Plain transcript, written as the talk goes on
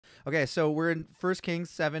Okay, so we're in 1 Kings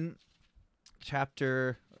 7,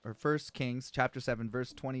 First Kings chapter 7,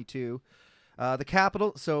 verse 22. The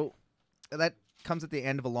capital. So that comes at the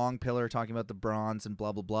end of a long pillar talking about the bronze and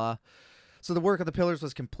blah blah blah. So the work of the pillars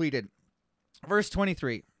was completed. Verse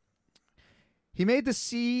 23. He made the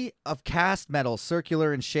sea of cast metal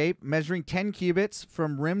circular in shape, measuring 10 cubits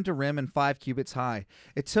from rim to rim and 5 cubits high.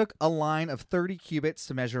 It took a line of 30 cubits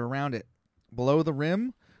to measure around it. Below the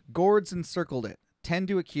rim, gourds encircled it, 10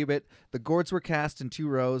 to a cubit. The gourds were cast in 2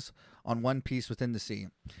 rows on one piece within the sea.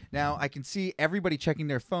 Now, I can see everybody checking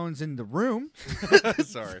their phones in the room.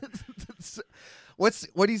 Sorry.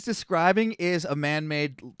 What he's describing is a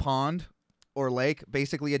man-made pond or lake,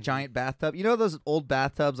 basically a giant bathtub. You know those old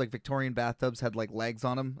bathtubs, like Victorian bathtubs, had like legs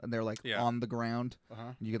on them, and they're like on the ground.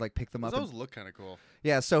 And you could like pick them up. Those look kind of cool.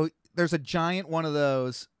 Yeah, so there's a giant one of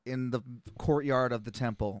those in the courtyard of the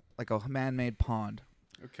temple, like a man-made pond.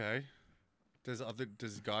 Okay. Does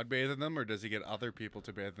God bathe in them, or does he get other people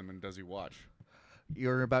to bathe them, and does he watch?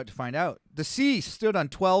 You're about to find out. The sea stood on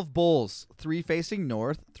 12 bowls, 3 facing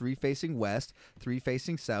north, 3 facing west, 3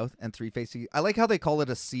 facing south, and 3 facing... I like how they call it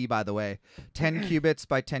a sea, by the way. 10 cubits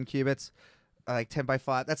by 10 cubits, like 10 by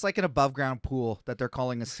 5. That's like an above-ground pool that they're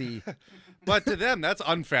calling a sea. But to them, that's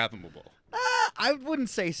unfathomable. I wouldn't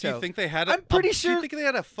say so. Do you think they had I'm pretty sure... Do you think they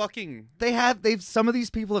had a fucking... Some of these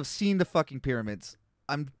people have seen the fucking pyramids.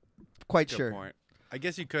 I'm quite Good sure. point. I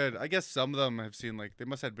guess you could. I guess some of them have seen, like, they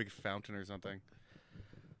must have had a big fountain or something.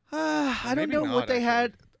 I don't know what they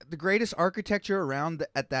had. The greatest architecture around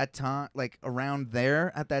at that time, like around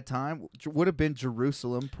there at that time, would have been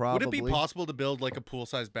Jerusalem, probably. Would it be possible to build like a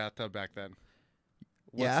pool-sized bathtub back then?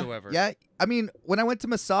 Whatsoever. Yeah. I mean, when I went to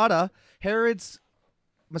Masada,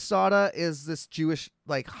 Masada is this Jewish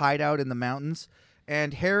like hideout in the mountains,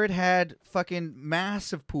 and Herod had fucking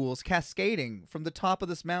massive pools cascading from the top of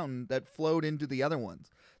this mountain that flowed into the other ones.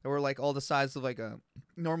 They were like all the size of like a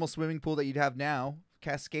normal swimming pool that you'd have now.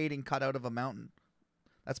 Cascading cut out of a mountain.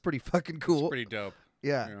 That's pretty fucking cool. It's pretty dope.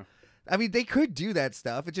 Yeah. I mean, they could do that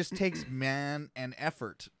stuff. It just takes man and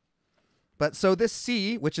effort. But so this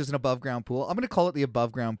sea, which is an above ground pool, I'm going to call it the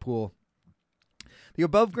above ground pool. The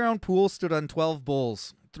above ground pool stood on 12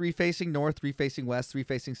 bowls, 3 facing north, 3 facing west, 3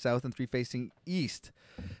 facing south, and 3 facing east.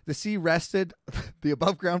 The sea rested, the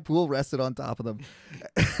above ground pool rested on top of them.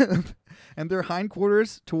 And their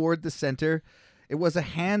hindquarters toward the center. It was a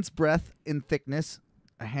hand's breadth in thickness.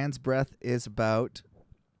 A hand's breadth is about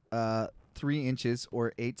 3 inches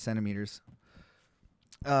or 8 centimeters.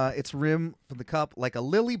 Its rim from the cup, like a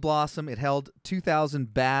lily blossom, it held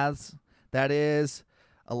 2,000 baths. That is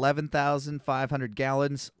 11,500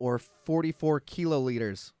 gallons or 44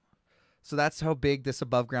 kiloliters. So that's how big this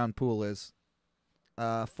above ground pool is.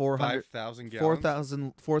 5,000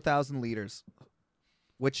 gallons? 4,000 liters.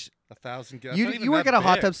 Which 1,000 gallons. You work at a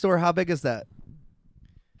hot tub store. How big is that?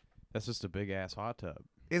 That's just a big ass hot tub.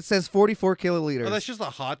 It says 44 kiloliters. Oh, that's just a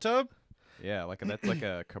hot tub? Yeah, that's like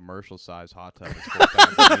a commercial size hot tub. It's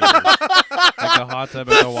 4,000 liters. Like the hot tub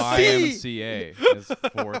at the YMCA is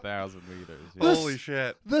 4,000 liters. Yeah. Holy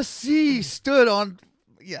shit! The sea stood on.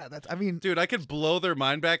 Yeah, that's. I mean, dude, I could blow their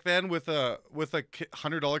mind back then with a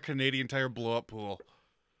 $100 Canadian Tire blow up pool.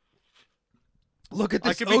 Look at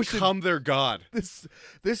this ocean. I could become their god.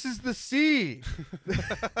 This is the sea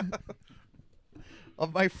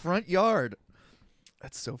of my front yard.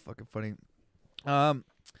 That's so fucking funny.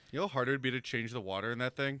 You know how hard it would be to change the water in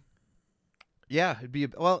that thing? Yeah, it'd be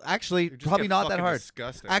actually probably not that hard.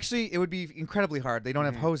 Disgusting. Actually, it would be incredibly hard. They don't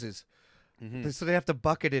have hoses, so they have to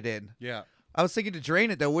bucket it in. Yeah. I was thinking to drain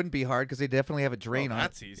it, that wouldn't be hard because they definitely have a drain on it.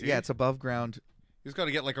 That's easy. Yeah, it's above ground. You just got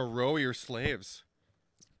to get like a row of your slaves.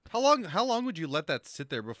 How long would you let that sit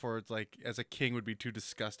there before it's like, as a king, would be too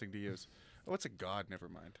disgusting to use? Oh, it's a god. Never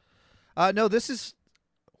mind. No, this is,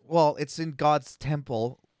 it's in God's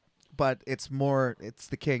temple, but it's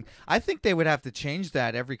the king. I think they would have to change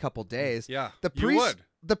that every couple days. Yeah, you would.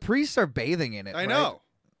 The priests are bathing in it. I know.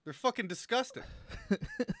 They're fucking disgusting.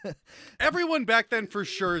 Everyone back then for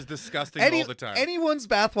sure is disgusting all the time. Anyone's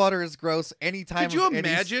bathwater is gross anytime. Could you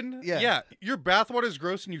imagine? Yeah. Your bathwater is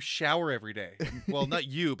gross and you shower every day. Well, not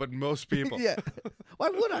you, but most people. Yeah. Why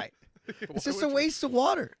would I? It's just a waste of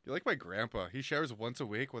water. You're like my grandpa. He showers once a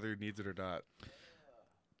week whether he needs it or not.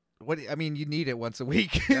 I mean, you need it once a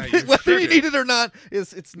week. Yeah, whether you need it or not,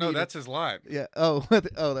 it's needed. No, that's his line. Yeah. Oh,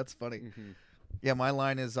 that's funny. Mm-hmm. Yeah, my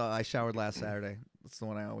line is I showered last Saturday. That's the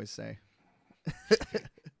one I always say.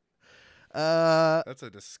 That's a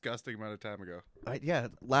disgusting amount of time ago. Yeah,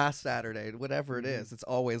 last Saturday, whatever it is. It's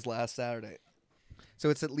always last Saturday.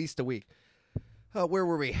 So it's at least a week. Where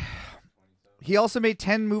were we? He also made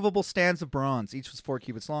 10 movable stands of bronze. Each was 4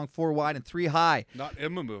 cubits long, 4 wide, and 3 high. Not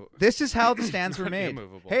immovable. This is how the stands were Not made.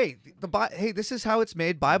 immovable. Hey, this is how it's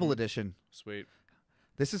made. Bible edition. Sweet.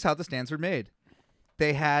 This is how the stands were made.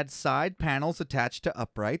 They had side panels attached to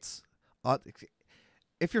uprights.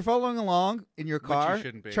 If you're following along in your Which you car,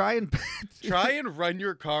 shouldn't be. try and Try and run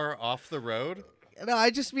your car off the road. No,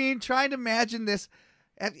 I just mean trying to imagine this.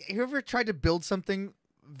 Have you ever tried to build something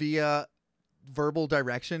via verbal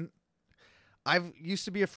direction? I used to be